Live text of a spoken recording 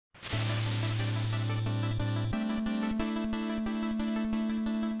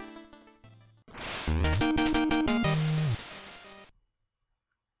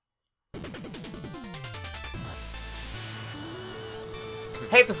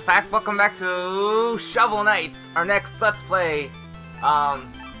Hey SuperPixelPack, welcome back to Shovel Knights, our next Let's Play.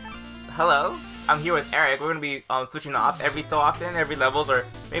 Hello, I'm here with Eric. We're gonna be switching off every so often, every levels, or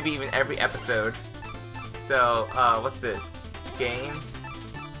maybe even every episode. So, what's this? Game?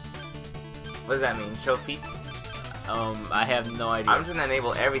 What does that mean? Show feats? I have no idea. I'm just gonna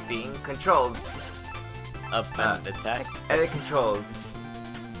enable everything. Controls. Up and attack? Edit controls.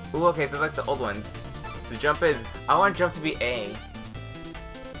 Ooh, okay, so it's like the old ones. So jump is, I want jump to be A.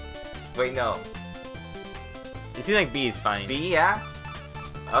 Wait, no. It seems like B is fine. B, yeah?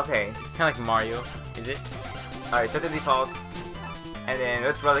 Okay. It's kind of like Mario, is it? Alright, set the default. And then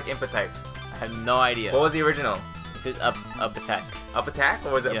let's relic input type. I have no idea. What was the original? Is it up attack? Up attack?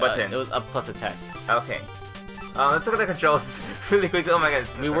 Or was it a button? It was up plus attack. Okay. Let's look at the controls really quickly. Oh my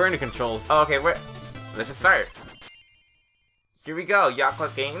goodness. We were in the controls. Oh, okay, let's just start. Here we go, Yatch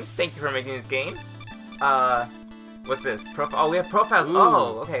Club Games. Thank you for making this game. What's this? Profile. Oh, we have profiles. Ooh.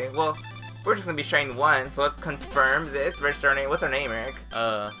 Oh, okay. Well, we're just gonna be sharing one, so let's confirm this. Register our name. What's our name, Eric?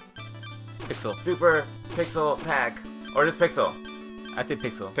 Pixel. SuperPixelPack. Or just Pixel? I say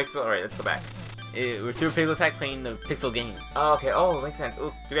Pixel. Pixel? Alright, let's go back. We're SuperPixelPack playing the Pixel game. Oh, okay. Oh, makes sense.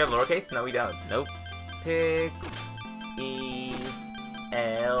 Ooh, do we have lowercase? No, we don't. Nope. Pix E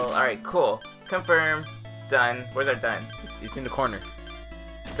L. Alright, cool. Confirm. Done. Where's our done? It's in the corner.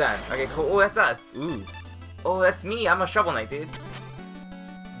 Done. Okay, cool. Oh, that's us. Ooh. Oh, that's me. I'm a Shovel Knight, dude.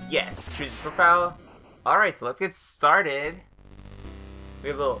 Yes. Choose this profile. Alright, so let's get started. We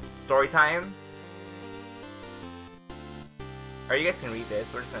have a little story time. Alright, you guys can read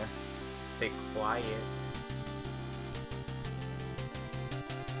this. We're just gonna stay quiet.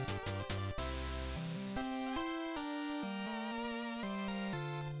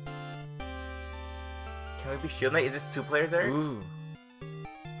 Can we be Shield Knight? Is this 2 players, Eric? Ooh.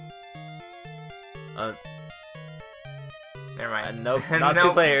 Never mind. Nope, not nope,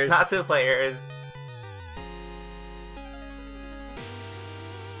 2 players. Not 2 players.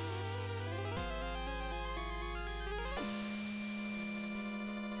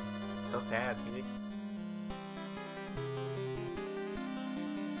 So sad, dude.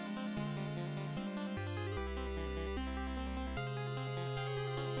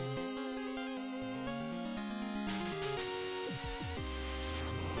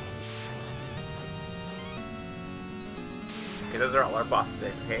 Okay, those are all our bosses,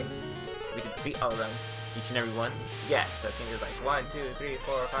 okay? We can defeat all of them. Each and every one? Yes, I think there's like 1, 2, 3,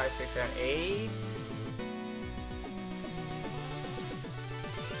 4, 5, 6, 7, 8.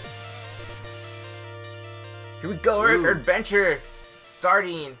 Here we go, Eric, our adventure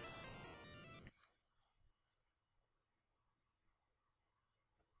starting.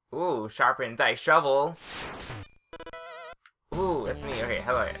 Ooh, sharpen dice shovel. Ooh, that's me. Okay,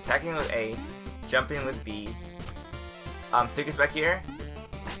 hello. Attacking with A, jumping with B. Secrets back here?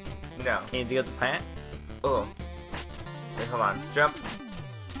 No. Can you dig up the plant? Oh. Wait, hold on. Jump.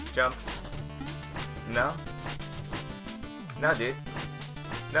 Jump. No? No, dude.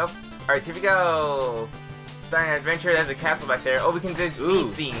 Nope. Alright, here we go. Starting an adventure. There's a castle back there. Oh, we can do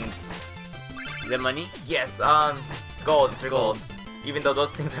these things. Is that money? Yes, gold. It's gold. Even though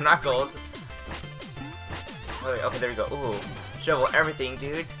those things are not gold. Oh, wait, okay, there we go. Ooh. Shovel everything,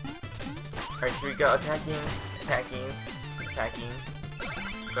 dude. Alright, here we go. Attacking.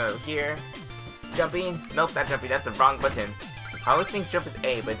 Go here. Jumping. Nope, not jumping. That's a wrong button. I always think jump is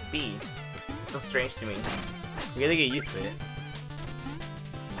A, but it's B. It's so strange to me. We gotta get used to it.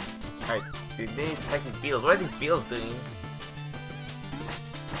 Alright, dude, they need to attack these beetles. What are these beetles doing?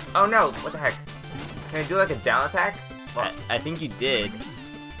 Oh no! What the heck? Can I do like a down attack? Well, I think you did.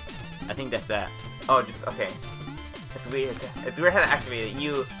 I think that's that. oh, just okay. It's weird. It's weird how to activate it.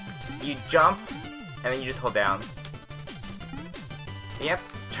 You jump, and then you just hold down. Yep,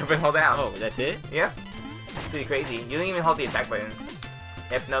 jump and hold down. Oh, that's it? Yep. Pretty crazy. You don't even hold the attack button.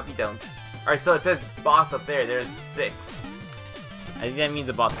 Yep, nope, you don't. Alright, so it says boss up there. There's 6. I think that means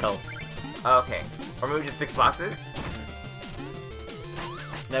the boss health. Okay. Or maybe just 6 bosses?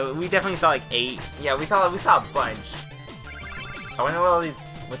 No, we definitely saw like 8. Yeah, we saw a bunch. I wonder what this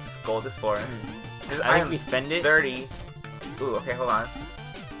gold is for. I think we spend it. 30. Ooh, okay, hold on.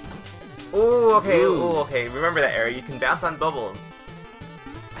 Ooh, okay, Ooh. Okay. Remember that area. You can bounce on bubbles.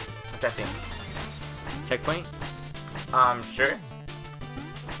 What's that thing? Checkpoint? Sure.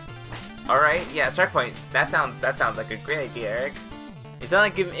 Alright, yeah, checkpoint. That sounds like a great idea, Eric. It's not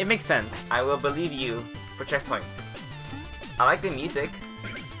like it makes sense. I will believe you for checkpoint. I like the music.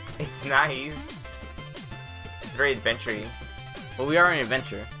 It's nice. It's very adventure-y. Well, we are an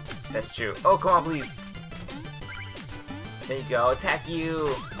adventure. That's true. Oh, come on, please. There you go. Attack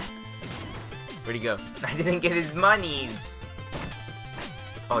you. Where'd he go? I didn't get his monies.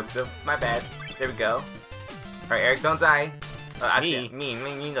 Oh, it's my bad. There we go. Alright, Eric, don't die. Actually,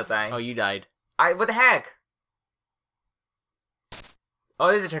 me don't die. Oh, you died. What the heck? Oh,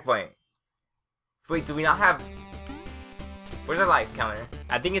 there's a checkpoint. Wait, do we not have... Where's our life counter?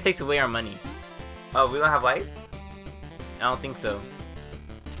 I think it takes away our money. Oh, we don't have lives? I don't think so.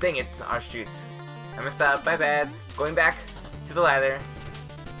 Dang it. Oh, shoot. I messed up. My bad. Going back to the ladder.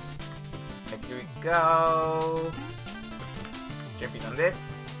 Right, here we go. Jumping on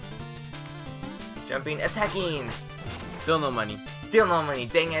this. Jumping, attacking. Still no money. Still no money.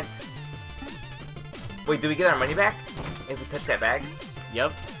 Dang it. Wait, do we get our money back if we touch that bag?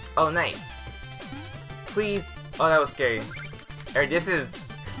 Yep. Oh, nice. Please. Oh, that was scary. Or this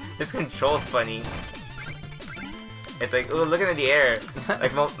control's funny. It's like, ooh, looking at the air.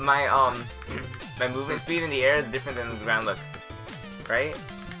 Like my movement speed in the air is different than the ground look. Right?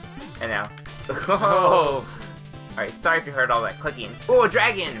 And now. Oh. Alright, sorry if you heard all that clicking. Oh, a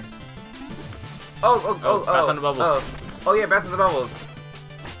dragon! Oh. Bounce on the bubbles. Oh yeah, bounce on the bubbles.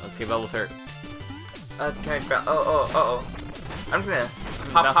 Okay, bubbles hurt. Can I bounce? Oh. I'm just gonna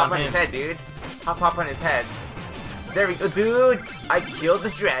hop on his head, dude. Hop on his head. There we go, dude! I killed the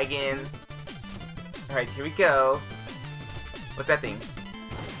dragon. Alright, here we go. What's that thing?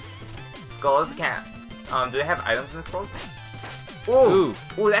 Skulls cat. Do they have items in the skulls? Ooh,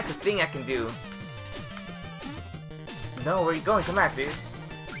 that's a thing I can do. No, where are you going? Come back, dude.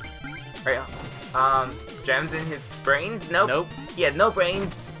 Alright, gems in his brains? Nope. He had no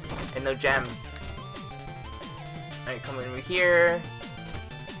brains and no gems. Alright, come over here.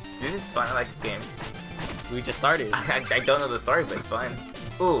 Dude, this is fun. I like this game. We just started. I don't know the story, but it's fun.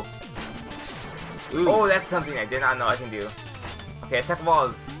 Ooh. Oh, that's something I did not know I can do. Okay, attack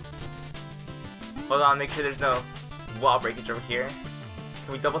walls. Hold on, make sure there's no wall breakage over here.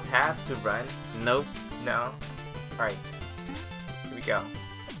 Can we double tap to run? Nope. No? Alright. Here we go.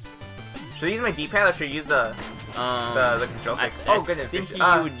 Should I use my D-pad or should I use the control stick? Oh goodness gracious.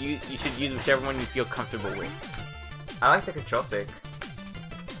 I think you should use whichever one you feel comfortable with. I like the control stick.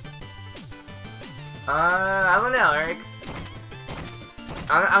 I don't know, Eric.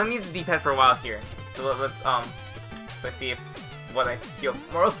 I'm gonna use the D-pad for a while here. So let's so I see what I feel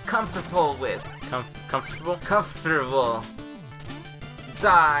most comfortable with. Comfortable? Comfortable.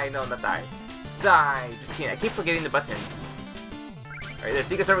 Die. No, not die. Die. Just kidding. I keep forgetting the buttons. Alright, there's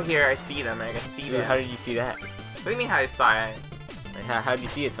secrets over here. I see them, Eric. I see them. How did you see that? What do you mean how I saw it? How did you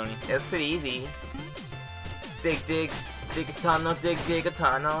see it, Tony? Yeah, it's pretty easy. Dig a tunnel, dig a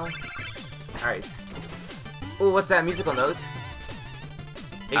tunnel. Alright. Ooh, what's that musical note?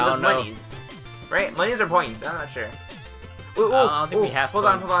 Maybe those monies. Right? Monies or points? I'm not sure. Ooh, I don't think we have hold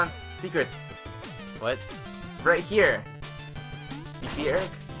on. Secrets. What? Right here. You see, Eric?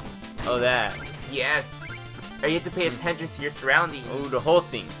 Oh, that. Yes. Or you have to pay attention to your surroundings. Oh, the whole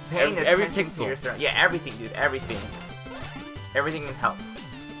thing. Every pixel. To your surroundings. Yeah, everything, dude. Everything. Everything can help.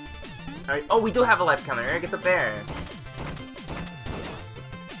 Alright. Oh, we do have a life counter. Eric, it's up there.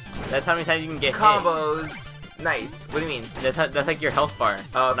 That's how many times you can get combos. Hit. Nice. What do you mean? That's like your health bar.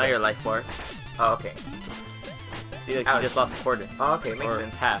 Oh, okay. Not your life bar. Oh, okay. See, like you just lost a quarter. Oh, okay, makes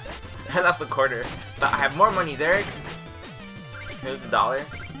sense. Half. I lost a quarter. But I have more monies, Eric. Here's $1.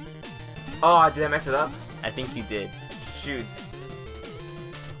 Oh, did I mess it up? I think you did. Shoot.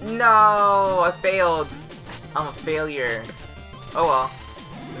 No, I failed. I'm a failure. Oh well.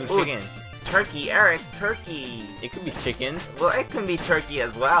 Ooh, chicken. Turkey, Eric, turkey. It could be chicken. Well, it can be turkey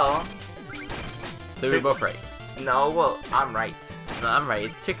as well. So we're both right. No, well, I'm right. No, I'm right.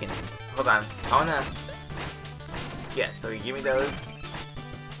 It's chicken. Hold on. I wanna... Yeah, so you give me those.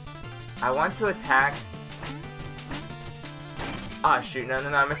 I want to attack... Oh shoot, no,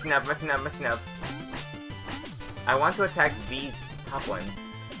 I'm messing up. I want to attack these top ones.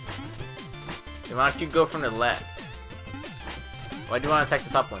 Then why don't you go from the left? Why do you want to attack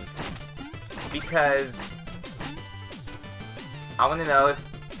the top ones? Because... I want to know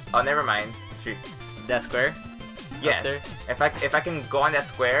if... Oh, never mind. Shoot. That square? Yes. If I can go on that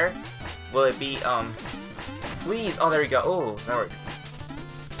square, will it be, Please! Oh, there we go. Oh, that works.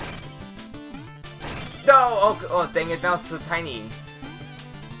 No! Oh, dang it, that was so tiny.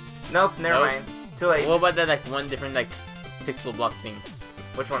 Nope, never mind. Too late. What about that, like, one different, like, pixel block thing?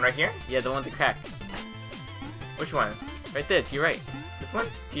 Which one, right here? Yeah, the one to crack. Which one? Right there, to your right. This one?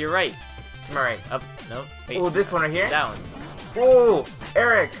 To your right. To my right. Up, no. Oh, this one right here? That one. Oh,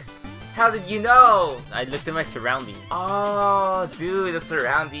 Eric! How did you know? I looked at my surroundings. Oh, dude, the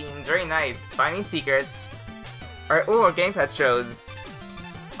surroundings. Very nice. Finding secrets. Alright, ooh, our gamepad shows.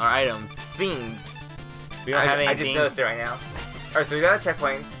 Our items. Things. We don't have any I just noticed it right now. Alright, so we got a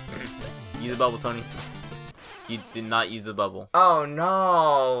checkpoint. Use a bubble, Tony. You did not use the bubble. Oh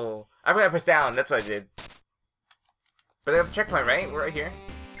no! I forgot to press down. That's what I did. But I have a checkpoint, right? We're right here.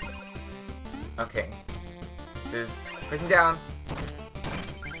 Okay. This is pressing down.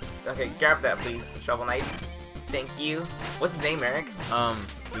 Okay, grab that, please, Shovel Knight. Thank you. What's his name, Eric?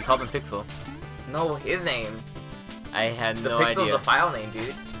 We called him Pixel. No, his name. I had The no Pixel's idea. a file name,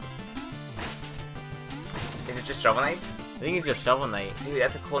 dude. Is it just Shovel Knight? I think it's just Shovel Knight. Dude,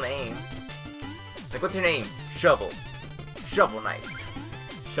 that's a cool name. Like, what's your name? Shovel. Shovel Knight.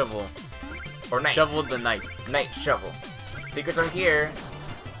 Shovel. Or Knight. Shovel the Knight. Knight Shovel. Secrets are here.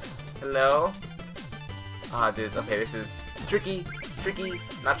 Hello? Ah, dude, okay, this is tricky. Tricky.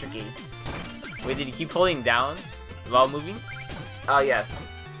 Not tricky. Wait, did you keep holding down while moving? Oh, yes.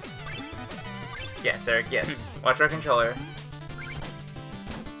 Yes, Eric, yes. Watch our controller.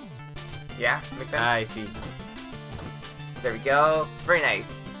 Yeah, makes sense? Ah, I see. There we go. Very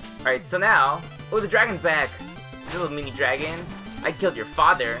nice. Alright, so now... Oh, the dragon's back! Little mini dragon. I killed your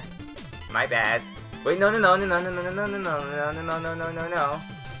father. My bad. Wait, no, no, no, no, no, no, no, no, no, no, no, no, no, no, no, no.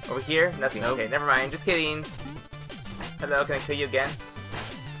 Over here? Nothing. Nope. Okay, never mind. Just kidding. Hello, can I kill you again?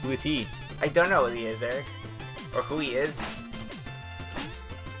 Who is he? I don't know what he is, Eric. Or who he is.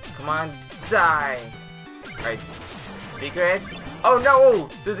 Come on, die! Alright. Secrets? Oh no!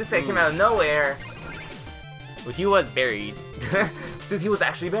 Dude, this guy came out of nowhere! Well, he was buried. Dude, he was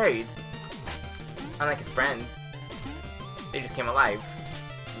actually buried. Unlike his friends. They just came alive.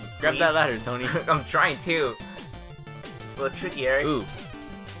 Grab that ladder, Tony. I'm trying to. It's a little tricky, Eric. Ooh.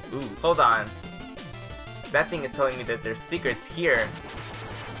 Ooh. Hold on. That thing is telling me that there's secrets here.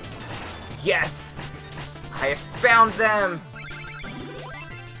 Yes! I have found them!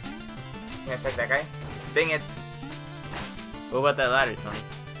 Can I attack that guy? Dang it. What about that ladder, Tony?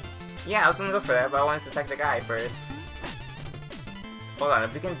 Yeah, I was gonna go for that, but I wanted to attack the guy first. Hold on,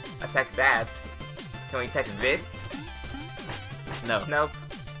 if we can attack that, can we attack this? No. Nope.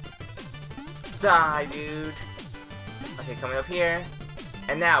 Die, dude. Okay, coming up here.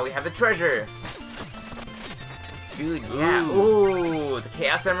 And now we have the treasure. Dude, yeah. Ooh, the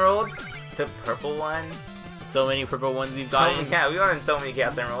Chaos Emerald. The purple one. So many purple ones we've gotten. Yeah, we gotten so many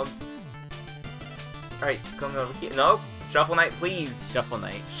Chaos Emeralds. Alright, coming over here. Nope. Shuffle Knight, please. Shuffle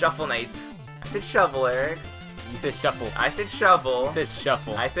Knight. Shuffle Knight. I said shovel, Eric. You said shuffle. I said shovel. You said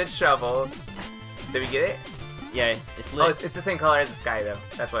shuffle. I said shovel. Did we get it? Yeah, it's lit. Oh, it's the same color as the sky, though.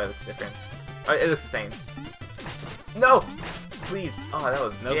 That's why it looks different. Oh, it looks the same. No! Please. Oh, that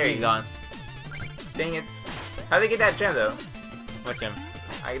was scary. Nope, he's gone. Dang it. How'd they get that gem, though? What gem?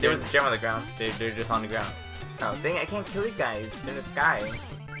 There was a gem on the ground. They're just on the ground. Oh, dang it. I can't kill these guys. They're in the sky.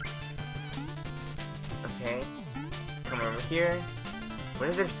 Okay. Come over here. What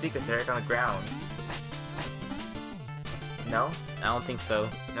are their secrets, Eric, on the ground? No? I don't think so.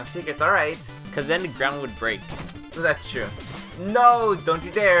 No secrets, alright. Because then the ground would break. Oh, that's true. No! Don't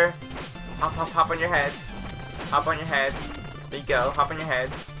you dare! Hop, hop, hop on your head. Hop on your head. There you go. Hop on your head.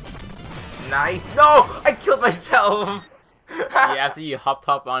 Nice. No! I killed myself! Yeah, after you hopped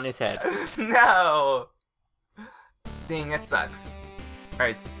up on his head. No! Dang, that sucks.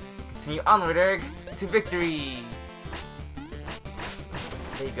 Alright. Continue onward, Eric, to victory!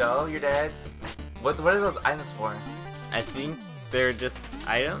 There you go. You're dead. What are those items for? I think they're just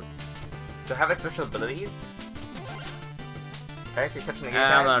items. Do I have like special abilities? Eric, you're touching the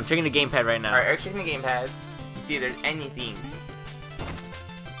gamepad? I don't know, I'm checking the gamepad right now. Alright, Eric's checking the gamepad. You see if there's anything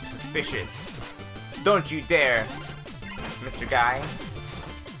suspicious. Don't you dare, Mr. Guy.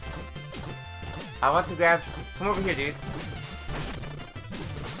 I want to grab... Come over here, dude.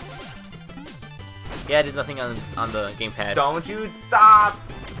 Yeah, there's nothing on the gamepad. Don't you stop!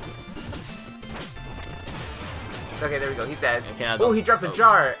 Okay, there we go. He's dead. Okay, now Oh, he dropped a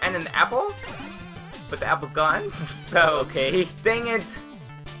jar and an apple? But the apple's gone, so... Okay. Dang it!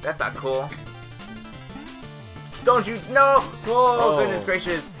 That's not cool. Don't you... No! Oh, goodness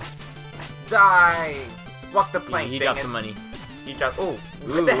gracious. Die! Walk the plank, He dang dropped it. the money. He dropped... Oh,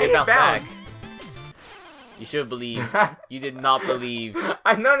 Ooh, what the heck? it bounced back. Bounced. You should believe. You did not believe.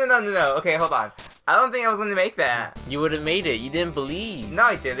 No. Okay, hold on. I don't think I was going to make that. You would have made it. You didn't believe. No,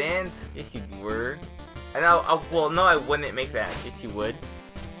 I didn't. Yes, you were. And well, no, I wouldn't make that. Yes, you would.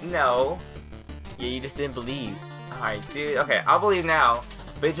 No. Yeah, you just didn't believe. Alright, dude. Okay, I'll believe now.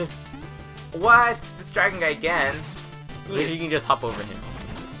 But it just... What? This dragon guy again? At least you can just hop over him.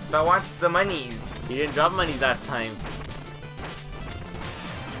 But I want the monies. He didn't drop monies last time.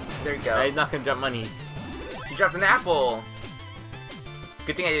 There you go. Now he's not gonna drop monies. He dropped an apple.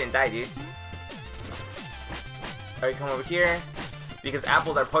 Good thing I didn't die, dude. Alright, come over here. Because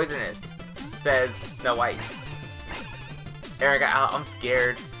apples are poisonous. Says Snow White. Eric, I'm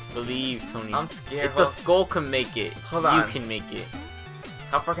scared. Believe, Tony. I'm scared. If the skull can make it, Hold on. you can make it.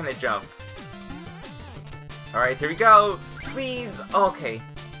 How far can I jump? Alright, here we go. Please. Okay.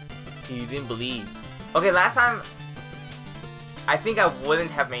 You didn't believe. Okay, last time, I think I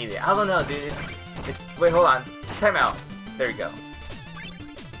wouldn't have made it. I don't know, dude. It's. Wait, hold on. Time out. There we go.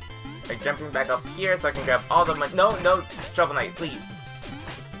 Like jumping back up here so I can grab all the money. No, no, Shovel Knight, please.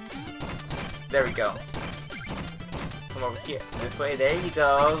 There we go. Come over here. This way. There you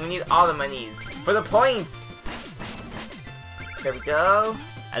go. We need all the monies for the points. There we go.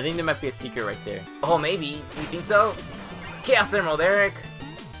 I think there might be a secret right there. Oh, maybe. Do you think so? Chaos Emerald, Eric.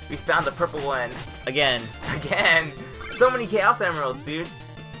 We found the purple one. Again. Again. So many Chaos Emeralds, dude.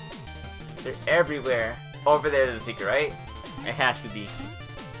 They're everywhere. Over there, there's a secret, right? It has to be.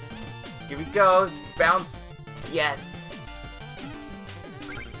 Here we go. Bounce. Yes.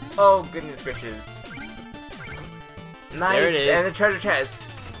 Oh, goodness gracious. Nice. There it is. And the treasure chest.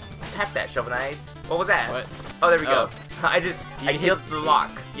 Tap that, Shovel Knight. What was that? What? Oh, there we Oh. go. I killed the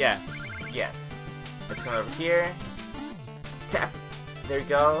lock. Yeah. Yes. Let's come over here. Tap. There we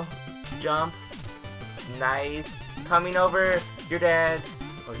go. Jump. Nice. Coming over. You're dead.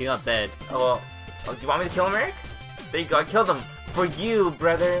 Oh, he's not dead. Oh, well. Oh, do you want me to kill him, Eric? There you go. I killed him. For you,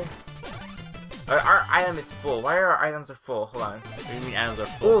 brother. Our item is full. Why are our items full? Hold on. What do you mean items are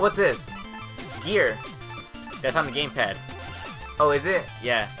full? Oh, what's this? Gear. That's on the gamepad. Oh, is it?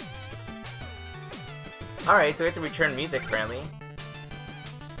 Yeah. Alright, so we have to return music, apparently.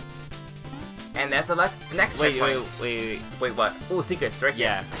 And that's the next Wait, checkpoint. wait. Wait, what? Oh, secrets, right here.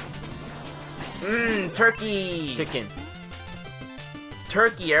 Yeah. Mmm, turkey! Chicken.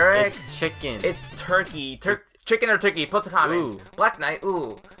 Turkey, Eric! It's chicken. It's turkey. Chicken or turkey? Post a comment. Ooh. Black Knight,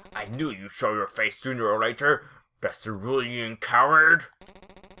 ooh. I knew you'd show your face sooner or later. Bastardilian coward.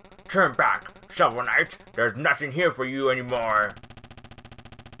 Turn back, Shovel Knight. There's nothing here for you anymore.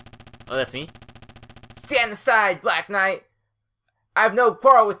 Oh, that's me? Stand aside, Black Knight. I have no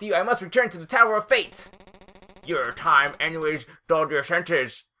quarrel with you. I must return to the Tower of Fate. Your time, anyways, dulled your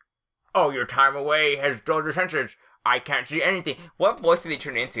senses. Oh, your time away has dulled your senses. I can't see anything. What voice did he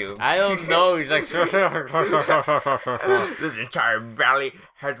turn into? I don't know. He's like... This entire valley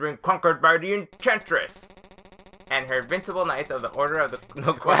has been conquered by the Enchantress. And her invincible knights of the Order of the...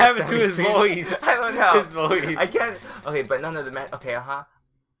 No, What happened to his voice? I don't know. His voice. I can't... Okay, but none of the... Okay,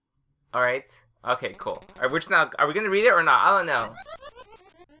 Alright. Okay, cool. Are we gonna read it or not? I don't know.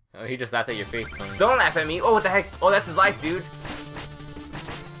 Oh, he just laughed at your face, Tony. Don't laugh at me. Oh, what the heck? Oh, that's his life, dude.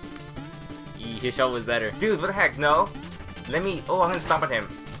 His show was better. Dude, what the heck? No. Let me... Oh, I'm gonna stomp on him.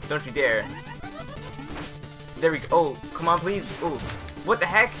 Don't you dare. There we go. Oh, come on, please. Oh, what the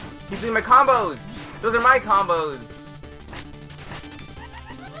heck? He's doing my combos. Those are my combos.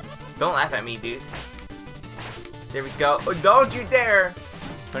 Don't laugh at me, dude. There we go. Oh, don't you dare.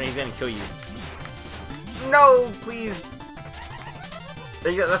 Tony, he's gonna kill you. No, please.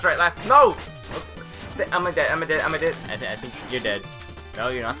 There you go. That's right. Laugh. No. I'm a dead. I'm a dead. I'm a dead. I think you're dead. No,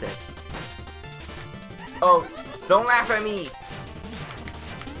 you're not dead. Oh, don't laugh at me.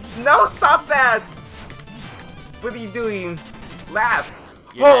 No, stop that. What are you doing? Laugh.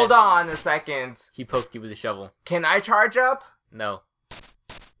 You're Hold dead. on a second. He poked you with a shovel. Can I charge up? No.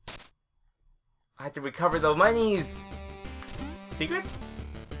 I have to recover the monies. Secrets?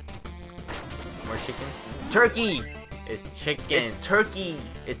 More chicken? Turkey. It's chicken. It's turkey.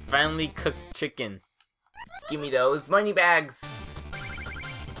 It's finally cooked chicken. Give me those money bags.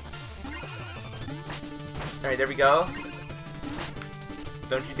 Alright, there we go.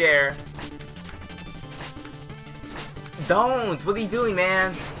 Don't you dare. Don't! What are you doing,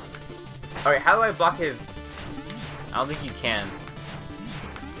 man? Alright, how do I block his... I don't think you can.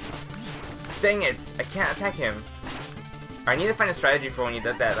 Dang it! I can't attack him. I need to find a strategy for when he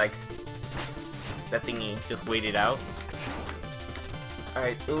does that, like... that thingy. Just wait it out.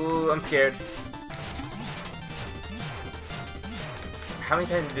 Alright, ooh, I'm scared. How many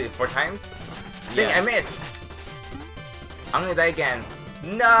times did you do it? 4 times? Dang, Yeah. I missed! I'm gonna die again.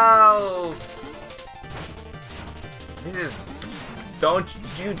 No! This is... Don't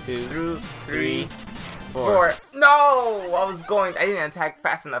you 2, through 3, 4. 4. No! I was going... I didn't attack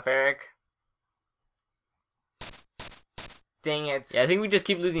fast enough, Eric. Dang it. Yeah, I think we just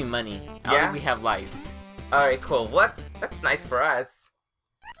keep losing money. I don't Yeah? think we have lives. Alright, cool. That's nice for us.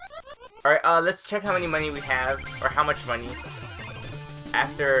 Alright, let's check how many money we have, or how much money,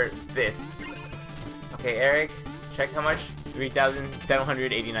 after this. Okay, Eric, check how much?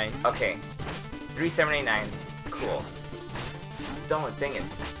 3,789. Okay. 3,789. Cool. Don't, dang it.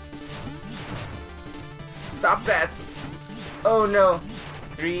 Stop that! Oh no.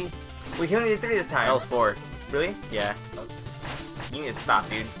 3. We only did 3 this time. That was 4. Really? Yeah. You need to stop,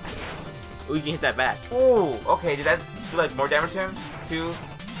 dude. Ooh, you can hit that back. Ooh, okay, did that do like more damage to him? 2,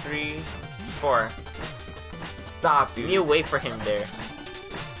 3, 4. Stop, dude. You need to wait for him there.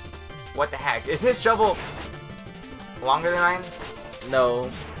 What the heck? Is his shovel longer than mine? No.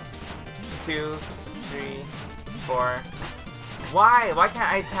 2, 3, 4. Why? Why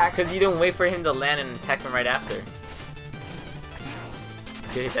can't I attack? Because you don't wait for him to land and attack him right after. You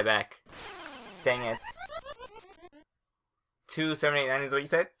can hit that back. Dang it. 2789 is what you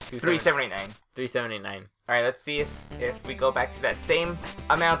said? 3789. 3789. 3789. Alright, let's see if we go back to that same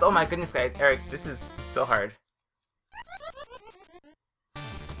amount. Oh my goodness, guys. Eric, this is so hard.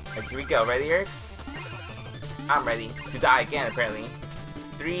 Alright, here we go. Ready, Eric? I'm ready to die again, apparently.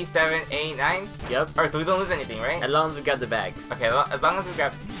 3, 7, 8, 9? Yep. Alright, so we don't lose anything, right? As long as we got the bags. Okay, as long as we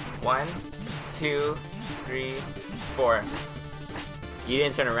grab 1, 2, 3, 4. You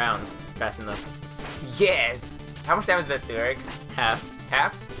didn't turn around fast enough. Yes! How much damage does that do, Eric? Half.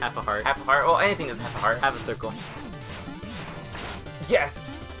 Half? Half a heart. Half a heart? Oh, anything is half a heart. Half a circle.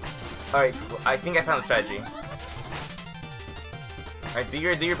 Yes! Alright, I think I found the strategy. Alright, do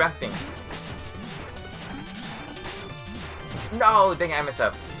your best thing. No! Dang it, I messed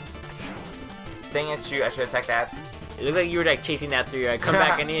up. Dang it, shoot, I should attack that. It looked like you were like chasing after you. I come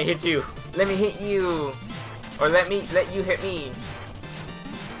back, I need to hit you. Let me hit you! Or let you hit me.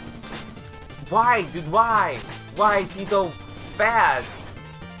 Why, dude, why? Why is he so fast?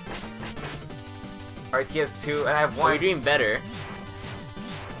 Alright, he has 2, and I have 1. Well, you're doing better.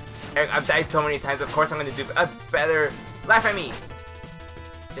 I've died so many times, of course I'm gonna do a better. Laugh at me!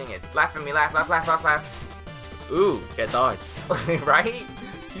 Dang it, laugh at me, laugh, laugh, laugh, laugh, laugh. Ooh, get dodged. Right?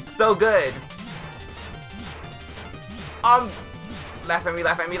 He's so good. Laugh at me,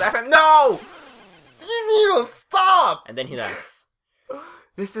 laugh at me, laugh at me. No! You need to stop! And then he laughs.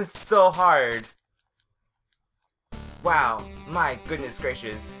 This is so hard. Wow, my goodness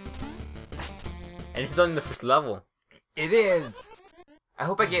gracious. And this is only the first level. It is. I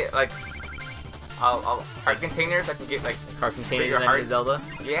hope I get like heart containers. I can get like Heart containers bigger and then hearts. the Zelda.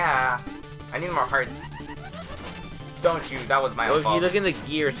 Yeah, I need more hearts. Don't you? That was my Well, own if fault. you look in the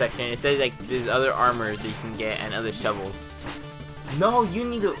gear section, it says like there's other armors that you can get and other shovels. No, you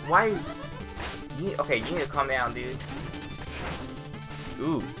need to. Why? Okay, you need to calm down, dude.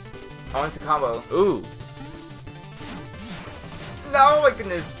 Ooh. I want to combo. Ooh. No, my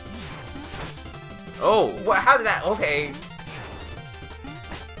goodness. Oh. What? How did that? Okay.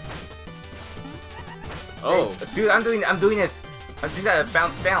 Oh. Hey, dude, I'm doing it. I just gotta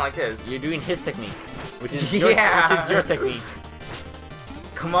bounce down like this. You're doing his technique, which is Yeah. your technique.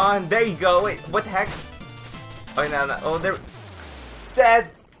 Come on, there you go. Wait, what the heck? Oh no. Oh, there.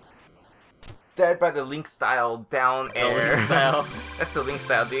 Dead. Dead by the Link style down air. Link style. That's the Link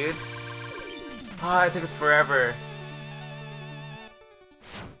style, dude. Ah, it took us forever.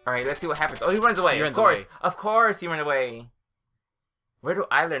 Alright, let's see what happens. Oh, he runs away. Of course. Of course he ran away. Where do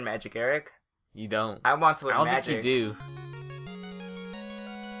I learn magic, Eric? You don't. I want to learn magic. I don't think you do.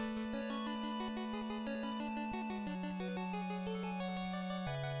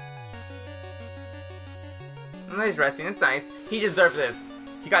 No, he's resting. It's nice. He deserved this.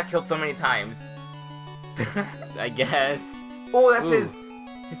 He got killed so many times. I guess. Oh, that's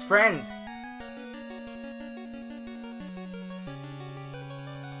his friend.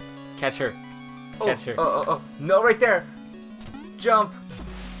 Catch her. Catch her. Oh. No, right there. Jump.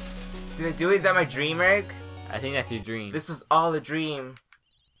 Did I do it? Is that my dream, Eric? I think that's your dream. This was all a dream.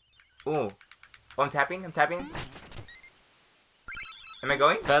 Ooh. Oh, I'm tapping? I'm tapping? Am I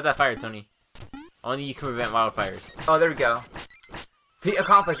going? Cut out that fire, Tony. Only you can prevent wildfires. Oh, there we go. Feat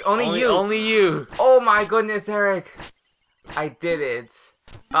accomplished. Only you. Only you. Oh my goodness, Eric. I did it.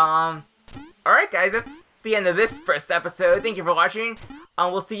 Alright, guys. That's the end of this first episode. Thank you for watching.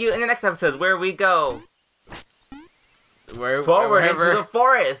 We'll see you in the next episode where we go forward into the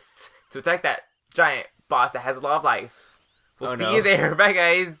forest to attack that giant boss that has a lot of life. We'll see you there. Bye,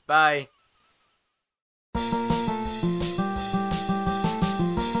 guys. Bye.